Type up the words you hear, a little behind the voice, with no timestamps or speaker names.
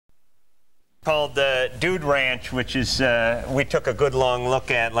Called Dude Ranch, which is we took a good long look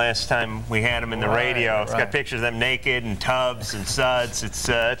at last time we had them in the radio. It's got pictures of them naked and tubs and suds.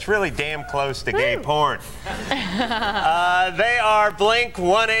 It's really damn close to gay porn. They are Blink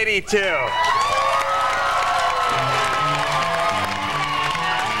 182.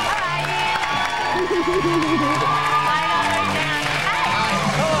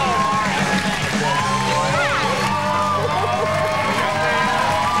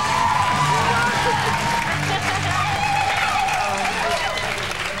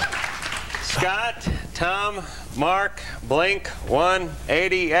 Scott, Tom, Mark, Blink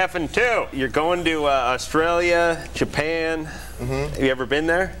 180 F and 2. You're going to Australia, Japan. Have you ever been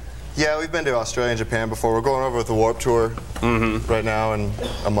there? Yeah, we've been to Australia and Japan before. We're going over with the Warp Tour right now in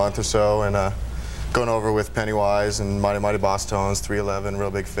a month or so, and going over with Pennywise and Mighty Mighty Boss Tones, 311,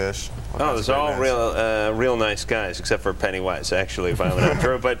 Real Big Fish. Oh, those are all real nice guys, except for Pennywise, actually, if I went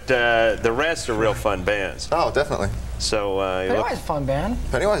through. But the rest are real fun bands. Oh, definitely. So Pennywise is a fun band.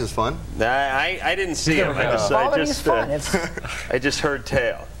 Pennywise is fun. I didn't see him. I just heard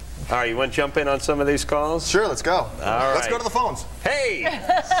tale. All right, you want to jump in on some of these calls? Sure, let's go. All right. Let's go to the phones. Hey,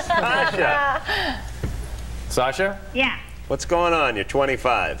 Sasha. Sasha? Yeah. What's going on? You're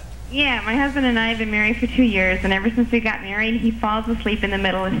 25. Yeah, my husband and I have been married for 2 years, and ever since we got married, he falls asleep in the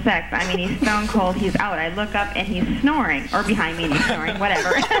middle of sex. I mean, he's stone cold, he's out. I look up and he's snoring, or behind me and he's snoring,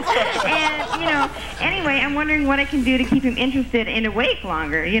 whatever. And, you know, anyway, I'm wondering what I can do to keep him interested and awake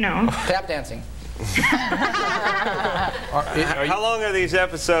longer, you know. Tap dancing. How long are these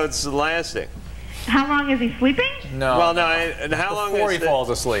episodes lasting? How long is he sleeping? No. Well, no. How long before is he falls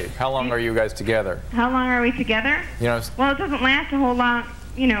asleep? How long are you guys together? How long are we together? You know. Well, it doesn't last a whole long,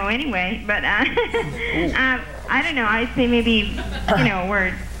 you know, anyway. But I don't know. I'd say maybe, you know,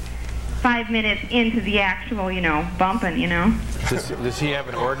 we're 5 minutes into the actual, you know, bumping, you know. Does he have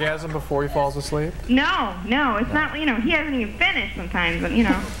an orgasm before he falls asleep? No, it's not, you know, he hasn't even finished sometimes, but, you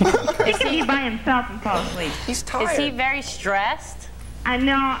know, he can be by himself and fall asleep. He's tired. Is he very stressed? I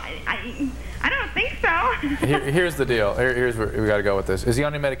know, I don't think so. Here's the deal. Here's where we got to go with this. Is he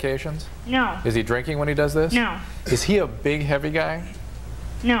on any medications? No. Is he drinking when he does this? No. Is he a big, heavy guy?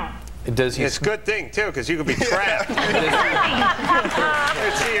 No. Does he? It's a good thing too, because you could be trapped. It's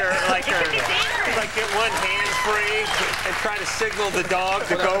here, like get one hand free and try to signal the dog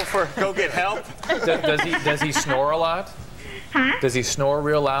to go get help. Does he snore a lot? Huh? Does he snore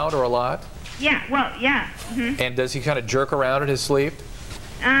real loud or a lot? Yeah. Well, yeah. And does he kind of jerk around in his sleep?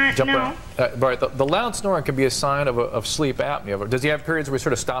 Jump no. around? Right. The loud snoring can be a sign of sleep apnea. Does he have periods where he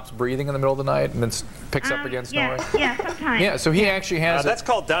sort of stops breathing in the middle of the night and then picks up again snoring? Yeah, sometimes. Yeah, so he actually has... That's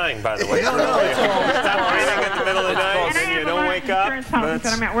called dying, by the way. No. Stop breathing in the middle of the night and you don't wake up. Policy,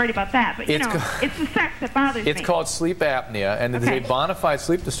 so I'm not worried about that. But, you know, it's the sex that bothers me. It's called sleep apnea, and it's a bona fide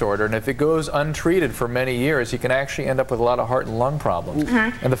sleep disorder, and if it goes untreated for many years, he can actually end up with a lot of heart and lung problems.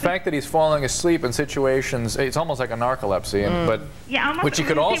 And the fact that he's falling asleep in situations, it's almost like a narcolepsy, but which he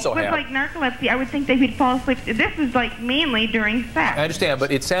could also have. Like narcolepsy, I would think that he'd fall asleep. This is like mainly during sex. I understand,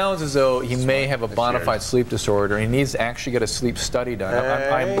 but it sounds as though he may have a bona fide sleep disorder, and he needs to actually get a sleep study done.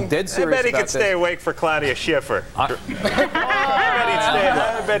 I'm dead serious about this. I bet he could stay awake for Claudia Schiffer. I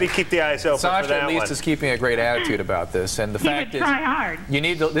bet he'd keep the eyes open Sasha for that at least one. is keeping a great attitude about this, and the fact is, try hard. You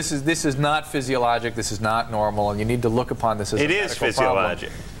need to. This is not physiologic. This is not normal, and you need to look upon this as a medical physiologic.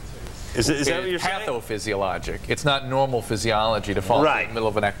 Problem. Is that what you're saying? Pathophysiologic. It's not normal physiology to fall in the middle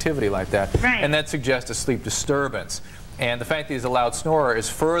of an activity like that. And that suggests a sleep disturbance. And the fact that he's a loud snorer is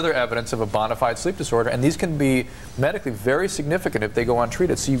further evidence of a bona fide sleep disorder. And these can be medically very significant if they go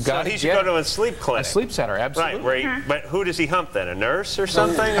untreated. So you've got to he should go to a sleep clinic. A sleep center, absolutely. Right. But who does he hump then? A nurse or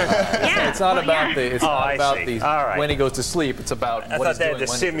something? It's not about the. It's not about the when he goes to sleep. It's about what he's doing. I thought they had to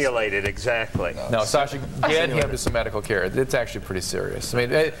simulate it exactly. No, Sasha, get him to some medical care. It's actually pretty serious. I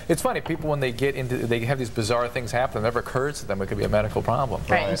mean, it's funny. People when they get into, they have these bizarre things happen. It never occurs to them it could be a medical problem.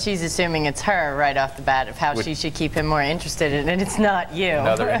 Right, and she's assuming it's her right off the bat of how she should keep him more interested in it. It's not you.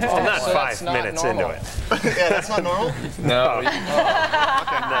 Another interesting. Not 5 minutes into it. Yeah, that's not normal? No. Okay,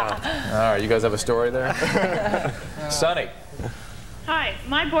 no. All right, you guys have a story there? Sonny. Hi,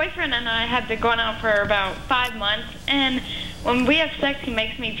 my boyfriend and I have been going out for about 5 months, and when we have sex, he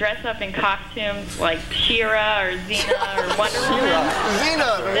makes me dress up in costumes like She-Ra or Xena or Wonder Woman.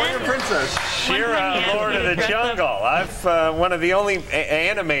 Xena, the Warrior Princess. She-Ra, Lord of the Jungle. I've one of the only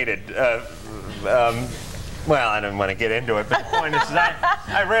animated. Well, I don't want to get into it, but the point is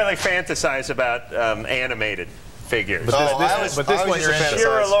I rarely fantasize about animated figures. But this one you're into.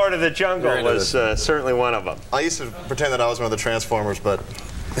 She-Ra, Lord of the Jungle was certainly one of them. I used to pretend that I was one of the Transformers, but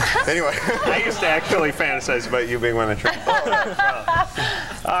Anyway. I used to actually fantasize about you being one of the Trump.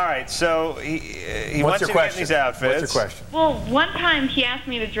 All right, so he wants you to get in these outfits. What's your question? Well, one time he asked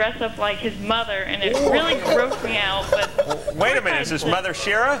me to dress up like his mother, and it really grossed me out. But wait a minute, is his mother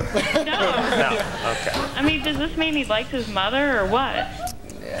Shira? No. No. Okay. I mean, does this mean he likes his mother or what? I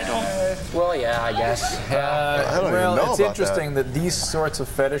don't. Well, yeah, I guess. I don't even know it's about interesting that these sorts of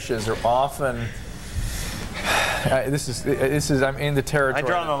fetishes are often. This is I'm in the territory. I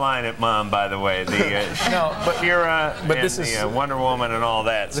draw the line at Mom, by the way. The no, but Shira but and this is the Wonder Woman and all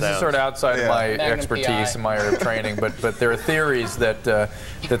that. This is sort of outside of my expertise PI. and my area of training, but there are theories that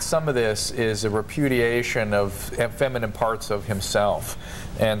that some of this is a repudiation of feminine parts of himself,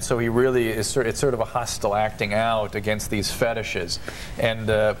 and so he really is. It's sort of a hostile acting out against these fetishes, and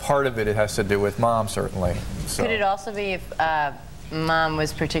part of it has to do with Mom, certainly. So. Could it also be if Mom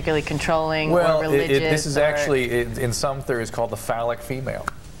was particularly controlling well, or religious? This is actually, in some theories, called the phallic female.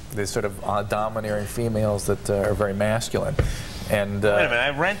 These sort of domineering females that are very masculine. And, wait a minute,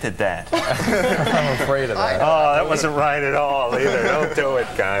 I rented that. I'm afraid of that. Oh, that wasn't right at all either. Don't do it,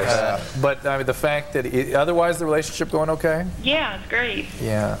 guys. But I mean, the fact that otherw's the relationship going okay? Yeah, it's great.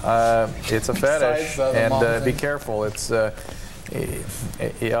 Yeah, it's a fetish, and be thing. careful.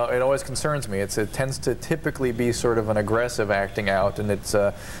 It always concerns me. It tends to typically be sort of an aggressive acting out, and it's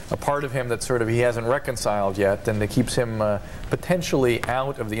a part of him that sort of he hasn't reconciled yet, and it keeps him potentially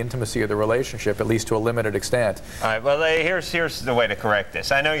out of the intimacy of the relationship, at least to a limited extent. All right, well, here's the way to correct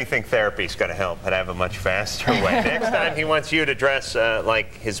this. I know you think therapy's going to help, but I have a much faster way. Next time he wants you to dress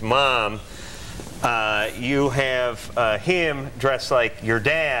like his mom, you have him dress like your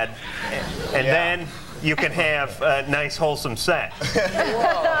dad, and then you can have nice, wholesome sex.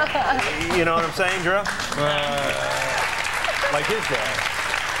 You know what I'm saying, Drew? Like his dad.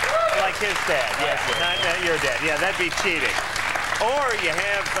 Like his dad, yes. Not your dad. Yeah, that'd be cheating. Or you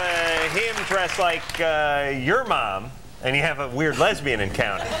have him dress like your mom, and you have a weird lesbian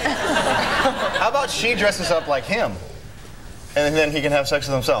encounter. How about she dresses up like him, and then he can have sex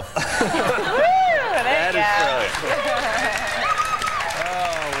with himself? That is brilliant.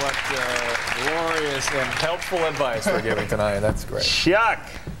 Glorious and helpful advice we're giving tonight. That's great. Chuck.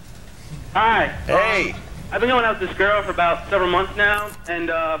 Hi. Hey. I've been going out with this girl for about several months now,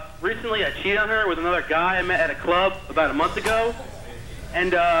 and recently I cheated on her with another guy I met at a club about a month ago.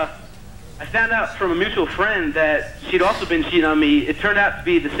 And I found out from a mutual friend that she'd also been cheating on me. It turned out to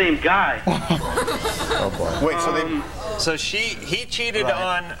be the same guy. Oh boy. Wait, so he cheated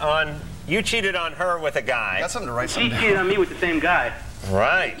on you cheated on her with a guy. That's something to write She something cheated on me with the same guy.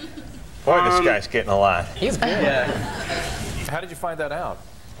 Right. Boy, this guy's getting a lot. He's good. Yeah. How did you find that out?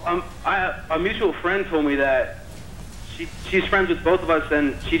 A mutual friend told me that she's friends with both of us,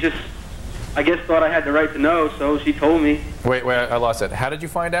 and she just, I guess, thought I had the right to know, so she told me. Wait, I lost it. How did you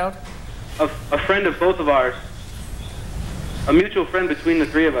find out? A friend of both of ours, a mutual friend between the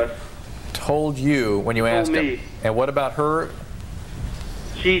three of us. Told you when you asked him. And what about her?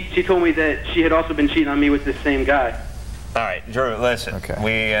 She told me that she had also been cheating on me with this same guy. All right, Drew, listen. Okay.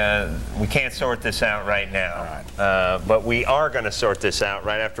 We can't sort this out right now, but we are going to sort this out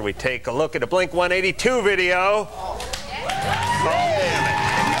right after we take a look at a Blink 182 video.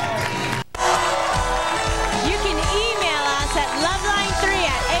 You can email us at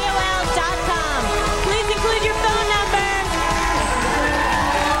loveline3@aol.com. Please include your phone number.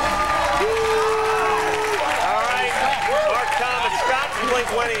 All right, Mark Thomas Scott from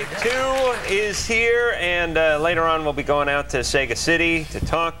Blink 182 is here, and later on we'll be going out to Sega City to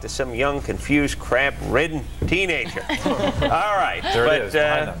talk to some young, confused, crab-ridden teenager. All right. There it is,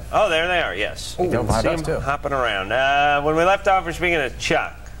 behind them. Oh, there they are, yes. You can behind see us, them too. hopping around. When we left off, we're speaking of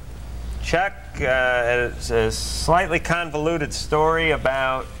Chuck. Chuck is a slightly convoluted story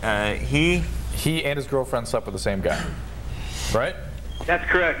about he and his girlfriend slept with the same guy, right? That's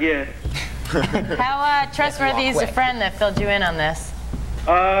correct, yeah. How trustworthy is your friend that filled you in on this?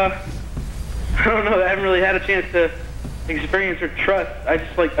 I don't know. I haven't really had a chance to experience her trust.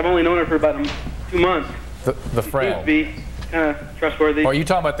 I've only known her for about 2 months. The friend. Seems to be kind of trustworthy. Are you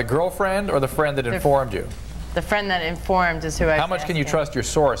talking about the girlfriend or the friend that informed you? The friend that informed is who I. How much can you trust your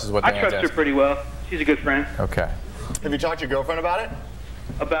source? Is what I trust her pretty well. She's a good friend. Okay. Have you talked to your girlfriend about it?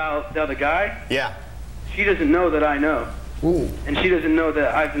 About the other guy? Yeah. She doesn't know that I know. Ooh. And she doesn't know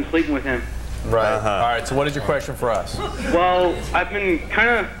that I've been sleeping with him. Right. All right. So what is your question for us? Well, I've been kind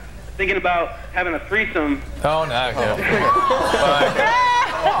of thinking about having a threesome. Oh, no. Okay.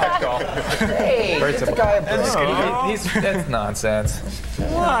 Hey, Very it's a simple. guy. That's nonsense.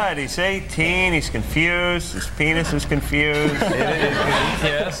 What? He's 18, he's confused, his penis is confused.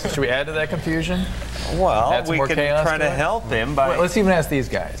 Yes. Should we add to that confusion? Well, we could try to help him by... Well, let's even ask these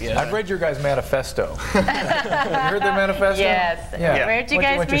guys. Yeah. I've read your guys' manifesto. Have you heard their manifesto? Yes. Yeah. Where'd you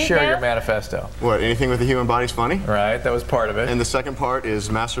guys meet? Why don't you share your manifesto? What, anything with the human body's funny? Right, that was part of it. And the second part is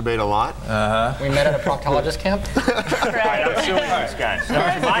masturbate a lot. We met at a proctologist camp. Right, I'm suing these guys.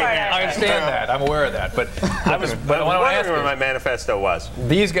 I understand that. I'm aware of that. But I was wondering where my manifesto was.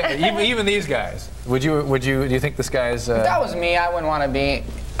 These guys, even these guys, do you think this guy's... If that was me, I wouldn't want to be...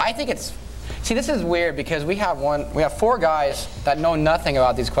 I think it's... See, this is weird because we have 4 guys that know nothing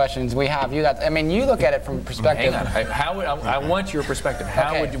about these questions. We have you that, I mean, you look at it from perspective. Hang on. I want your perspective.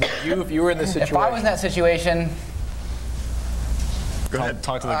 How would you, if you were in this situation? If I was in that situation... Go ahead,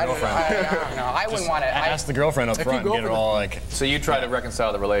 talk to the girlfriend. I don't know. I wouldn't want to. Ask the girlfriend up front and get it all like... So you try to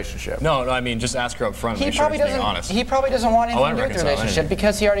reconcile the relationship? No, I mean, just ask her up front and make sure it's being honest. He probably doesn't want anything to do with the relationship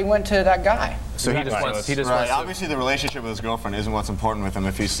because he already went to that guy. So he just wants to... Obviously, the relationship with his girlfriend isn't what's important with him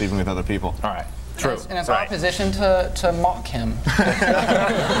if he's sleeping with other people. All right. True. And it's our position to mock him. But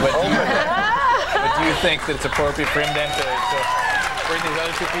do you think that it's appropriate for him then to bring these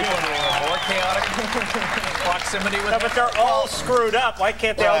other 2 people into a more chaotic proximity with him? But they're all screwed up. Why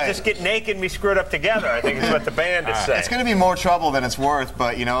can't they all just get naked and be screwed up together? I think is what the band is saying. It's going to be more trouble than it's worth,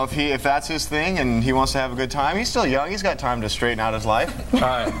 but you know, if that's his thing and he wants to have a good time, he's still young. He's got time to straighten out his life. All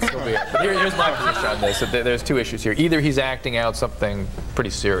right, so be it. But here's my position on this. There's 2 issues here. Either he's acting out something pretty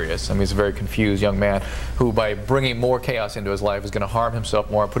serious. I mean, he's a very confused young man who, by bringing more chaos into his life, is going to harm himself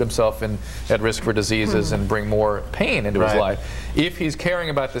more, put himself at risk for diseases, and bring more pain into his life. If he's caring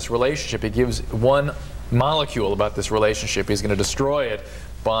about this relationship, he gives one molecule about this relationship, he's going to destroy it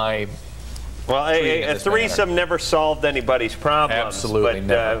by... Well, a threesome never solved anybody's problems. Absolutely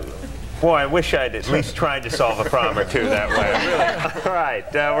never. Boy, I wish I'd at least tried to solve a problem or 2 that way. Really. All right,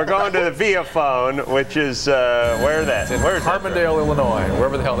 we're going to the Via phone, which is, where's that? Where's Carbondale, Illinois,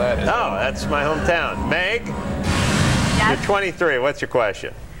 wherever the hell that is. Oh, that's my hometown. Meg? Yes? You're 23. What's your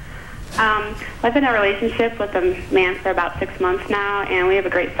question? I've been in a relationship with a man for about 6 months now, and we have a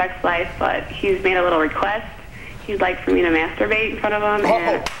great sex life, but he's made a little request. He'd like for me to masturbate in front of him,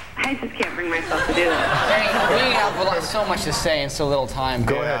 and I just can't bring myself to do that. We have so much to say in so little time.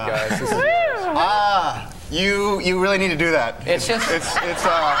 Go ahead, guys. You really need to do that. It's just... Just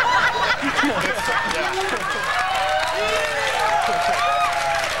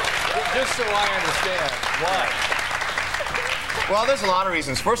so I understand, why? Well, there's a lot of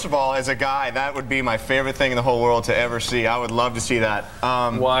reasons. First of all, as a guy, that would be my favorite thing in the whole world to ever see. I would love to see that.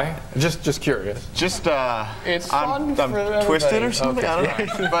 Why? Just curious. Just, it's fun I'm twisted or something? Okay. I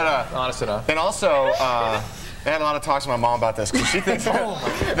don't know. But, honest enough. And also, I had a lot of talks with my mom about this because she thinks that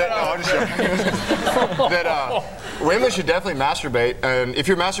women should definitely masturbate. And if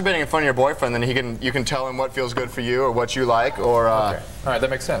you're masturbating in front of your boyfriend, then you can tell him what feels good for you or what you like. Or, okay. All right, that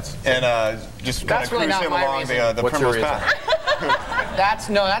makes sense. And just kind of cruise him along the primrose path. That's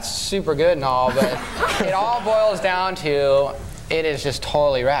super good and all, but it all boils down to it is just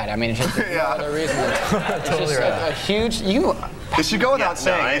totally rad. I mean, it's just no other reason. It's just a huge... It should go without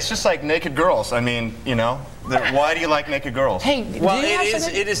saying. It's just like naked girls. I mean, you know, why do you like naked girls? Hey, well,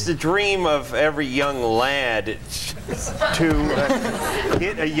 it is the dream of every young lad to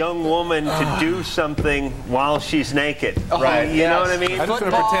get a young woman to do something while she's naked. Right. You know what I mean? I'm just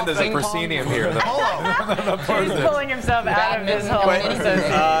going to pretend there's a proscenium here. He's pulling himself out of his whole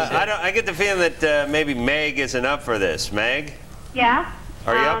I get the feeling that maybe Meg isn't up for this. Meg? Yeah?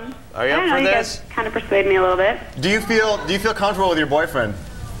 Are you up for you this? guys kind of persuade me a little bit. Do you feel comfortable with your boyfriend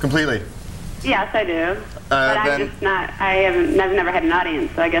completely? Yes, I do. But I'm just not. I've never had an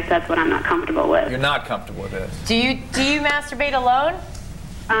audience, so I guess that's what I'm not comfortable with. You're not comfortable with this. Do you masturbate alone?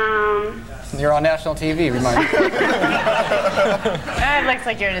 You're on national TV, remind me. It looks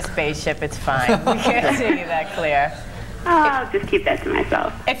like you're in a spaceship. It's fine. We can't see you that clear. I'll just keep that to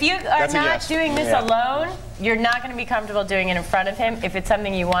myself. If you are not doing this alone, you're not going to be comfortable doing it in front of him. If it's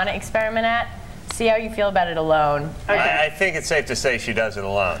something you want to experiment at, see how you feel about it alone. Okay. I think it's safe to say she does it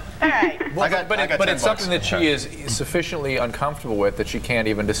alone. All right. But it's something that she is sufficiently uncomfortable with that she can't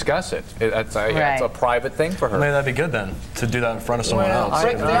even discuss it. It's a private thing for her. Maybe that'd be good then, to do that in front of someone else.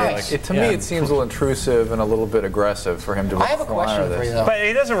 To me, it seems a little intrusive and a little bit aggressive for him to require this. I have a question for you, though. But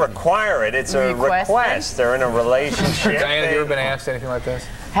he doesn't require it. It's a request. They're in a relationship. Diana, have you ever been asked anything like this?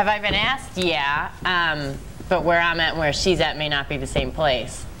 Have I been asked? Yeah. But where I'm at and where she's at may not be the same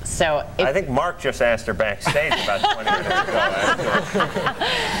place. So I think Mark just asked her backstage about 20 minutes ago.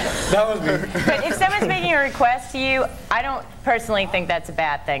 That was me. But if someone's making a request to you, I don't personally think that's a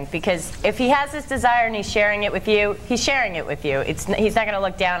bad thing, because if he has this desire and he's sharing it with you, he's sharing it with you. He's not going to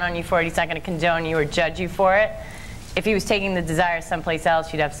look down on you for it. He's not going to condone you or judge you for it. if he was taking the desire someplace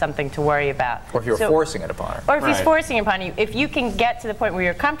else, you'd have something to worry about. Or if you were forcing it upon her. Or if he's forcing it upon you. If you can get to the point where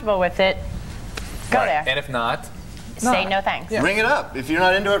you're comfortable with it, go there. And if not, say no thanks. Ring it up. If you're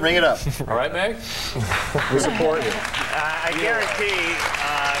not into it, ring it up. All right, Meg? We support you. I guarantee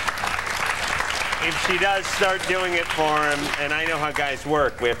if she does start doing it for him, and I know how guys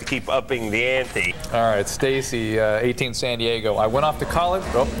work, we have to keep upping the ante. All right, Stacy, 18, San Diego. I went off to college.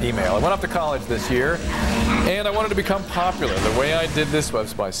 Email. I went off to college this year, and I wanted to become popular. The way I did this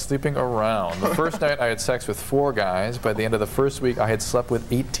was by sleeping around. The first night I had sex with 4 guys. By the end of the first week, I had slept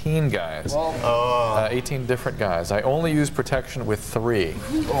with 18 guys. 18 different guys. I only used protection with 3.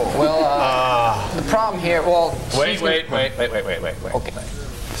 Well, the problem here, Wait. Okay.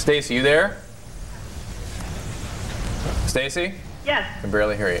 Stacy, you there? Stacy? Yes. I can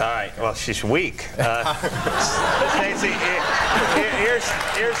barely hear you. All right. Well, she's weak. Stacy, here's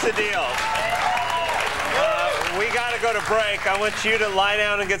the deal. We got to go to break. I want you to lie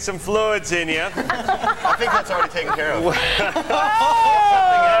down and get some fluids in you. I think that's already taken care of. Something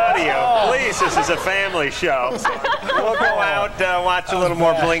out of you. Please, this is a family show. We'll go out, watch a little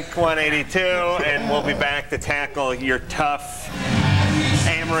more Blink 182, and we'll be back to tackle your tough,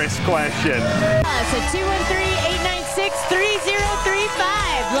 amorous question. So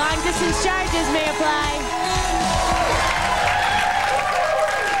 213-896-3035. Long distance charges may apply.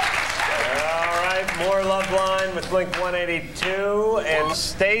 All right, more Loveline with Blink 182 and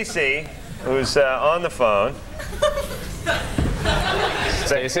Stacy, who's on the phone.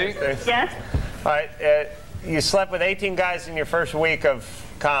 Stacy? Yes? All right, you slept with 18 guys in your first week of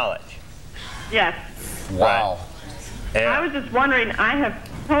college. Yes. Wow. Right. I was just wondering, I have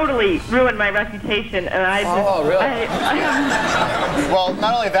totally ruined my reputation, and I just... really? Well,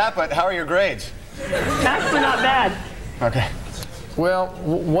 not only that, but how are your grades? Actually not bad. Okay. Well,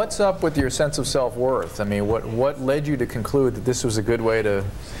 what's up with your sense of self-worth? I mean, what led you to conclude that this was a good way to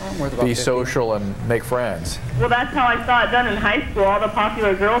be social and make friends? Well, that's how I saw it done in high school. All the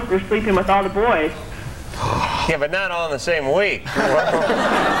popular girls were sleeping with all the boys. Yeah, but not all in the same week.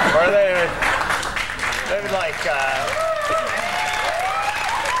 Or they would like...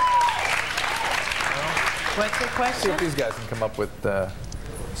 What's your See question? if these guys can come up with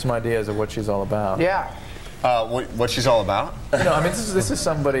some ideas of what she's all about. Yeah. What she's all about? No, I mean, this is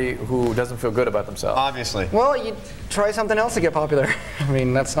somebody who doesn't feel good about themselves. Obviously. Well, you try something else to get popular. I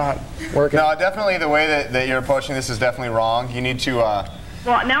mean, that's not working. No, definitely the way that you're approaching this is definitely wrong. You need to... Well,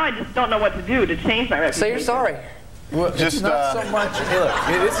 now I just don't know what to do to change my reputation. Say you're sorry. Well, it's not so much. Look,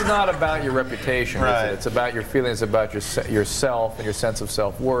 this is not about your reputation. Right. It's about your feelings about yourself and your sense of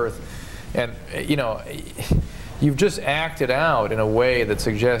self-worth. And, you know, you've just acted out in a way that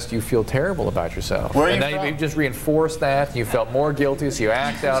suggests you feel terrible about yourself. Where are and you now from? you've just reinforced that, and you felt more guilty, so you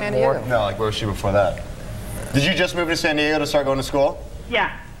act out San more. Diego. No, like where was she before that? Did you just move to San Diego to start going to school?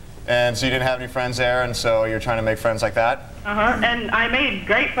 Yeah. And so you didn't have any friends there, and so you're trying to make friends like that? Uh-huh. And I made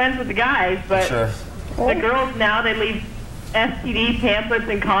great friends with the guys, but Sure. the girls now, they leave STD pamphlets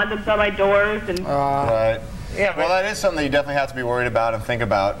and condoms on my doors. And Right. Yeah, Well, that is something that you definitely have to be worried about and think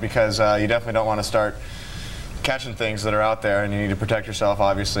about, because you definitely don't want to start catching things that are out there, and you need to protect yourself,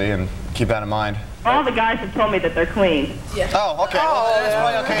 obviously, and keep that in mind. all the guys have told me that they're clean. Oh, okay. Well, that's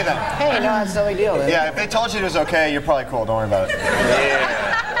probably okay then. Hey, no, that's no big deal. Then. Yeah, if they told you it was okay, you're probably cool. Don't worry about it.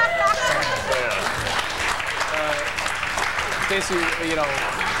 Stacey, you know,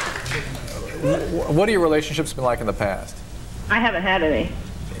 what have your relationships been like in the past? I haven't had any.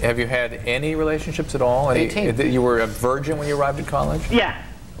 Have you had any relationships at all? 18. You were a virgin when you arrived at college? Yeah.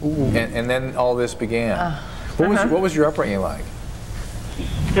 And then all this began. What was your upbringing like?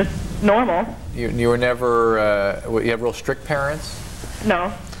 Just normal. You were never, you have real strict parents?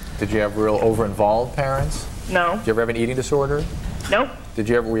 No. Did you have real over-involved parents? No. Did you ever have an eating disorder? Nope.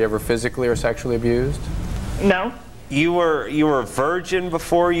 Were you ever physically or sexually abused? No. You were a virgin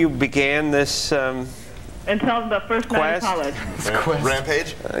before you began this Until the first night of college.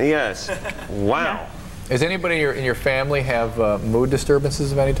 Rampage? yes. Wow. Does anybody in your family have mood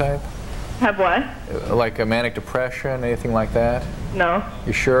disturbances of any type? Have what? Like a manic depression, anything like that? No.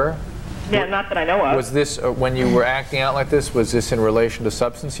 You sure? Yeah, not that I know of. Was this, when you were acting out like this, was this in relation to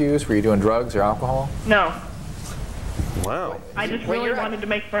substance use? Were you doing drugs or alcohol? No. Wow. I just Wait, really you're wanted to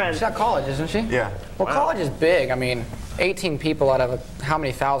make friends. She's at college, isn't she? Yeah. Well, college is big. I mean, 18 people out of how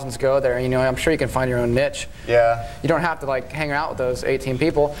many thousands go there? You know, I'm sure you can find your own niche. Yeah. You don't have to like hang out with those 18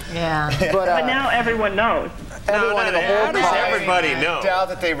 people. Yeah. But now everyone knows. everyone in the whole how does college. everybody know? I doubt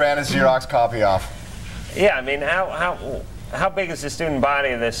that they ran a Xerox copy off. Yeah, I mean, how big is the student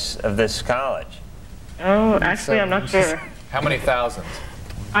body of this college? Oh, actually, I'm not sure. How many thousands?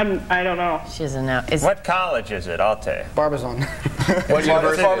 I don't know. She doesn't know. What college is it? I'll tell you. Barbizon. What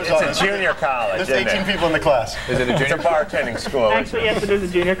university? It's a junior college. There's 18 people in the class. Is it a junior? It's a bartending school. Actually, yes, it is a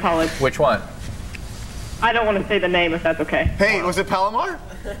junior college. Which one? I don't want to say the name if that's okay. Hey, was it Palomar?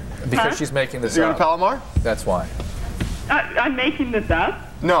 Because she's making this You're up. in Palomar? That's why. I'm making this up?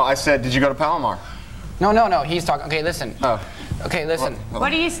 No, I said, did you go to Palomar? No, he's talking. Okay, listen. Oh. Okay, listen.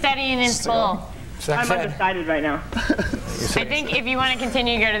 What are you studying in school? I'm undecided right now. I think if you want to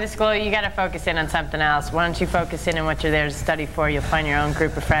continue to go to the school, you got to focus in on something else. Why don't you focus in on what you're there to study for? You'll find your own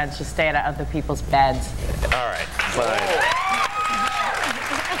group of friends. Just stay out of other people's beds. All right. Fine.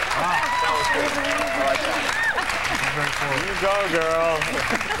 You go, girl.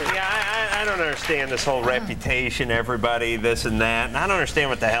 Yeah, I don't understand this whole reputation, everybody, this and that. And I don't understand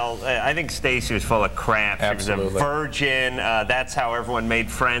what the hell. I think Stacy was full of crap. Absolutely. She was a virgin. That's how everyone made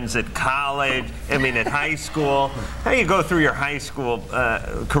friends at college. I mean, at high school. How you go through your high school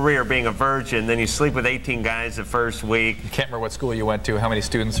career being a virgin, then you sleep with 18 guys the first week. You can't remember what school you went to, how many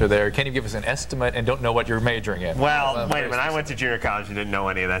students are there. Can you give us an estimate and don't know what you're majoring in? Well, wait a minute. I went to junior college and didn't know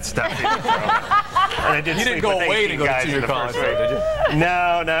any of that stuff either. And I did You didn't go away to go to junior college, did you?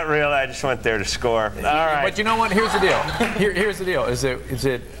 No, not really. I just went there to score. All right. But you know what? Here's the deal. Here's the deal. Is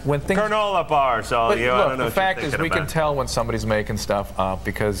it when things... Granola bars, all you. Look, I don't know the fact is we can tell when somebody's making stuff up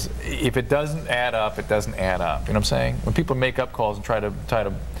because if it doesn't add up, it doesn't add up. You know what I'm saying? When people make up calls and try to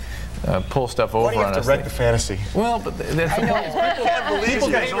pull stuff over on us. Why do you have to wreck the fantasy? Well, but that's the point. These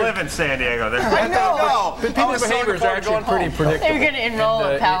guys live in San Diego. I know. But people's behaviors are actually pretty predictable. They're going to enroll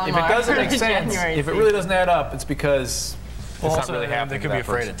at Palomar. If it doesn't make sense, if it really doesn't add up, it's because it's not really happening. They could be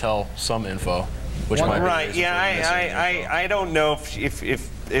afraid to tell some info, which might be right. Yeah, I don't know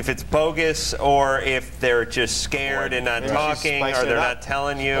if it's bogus or if they're just scared and not talking or they're not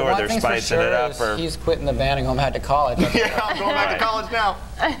telling you or they're spicing it up. Or he's quitting the band and going back to college. Yeah, I'm going back to college now.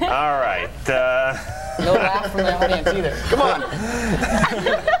 All right. No laugh from the audience either. Come on.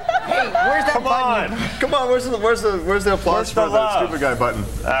 Hey, where's that button? Come on, where's the applause for the stupid guy button?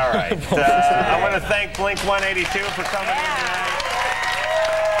 All right. I want to thank Blink 182 for coming in tonight.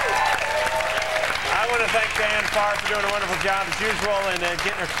 I want to thank Dan Farr for doing a wonderful job as usual and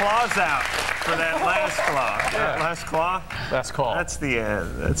getting her claws out for that last claw. Yeah. Last claw? Last call. That's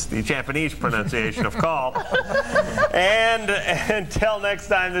the Japanese pronunciation of call. And until next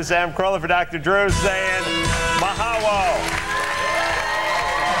time, this is Adam Carolla for Dr. Drew saying Mahawo.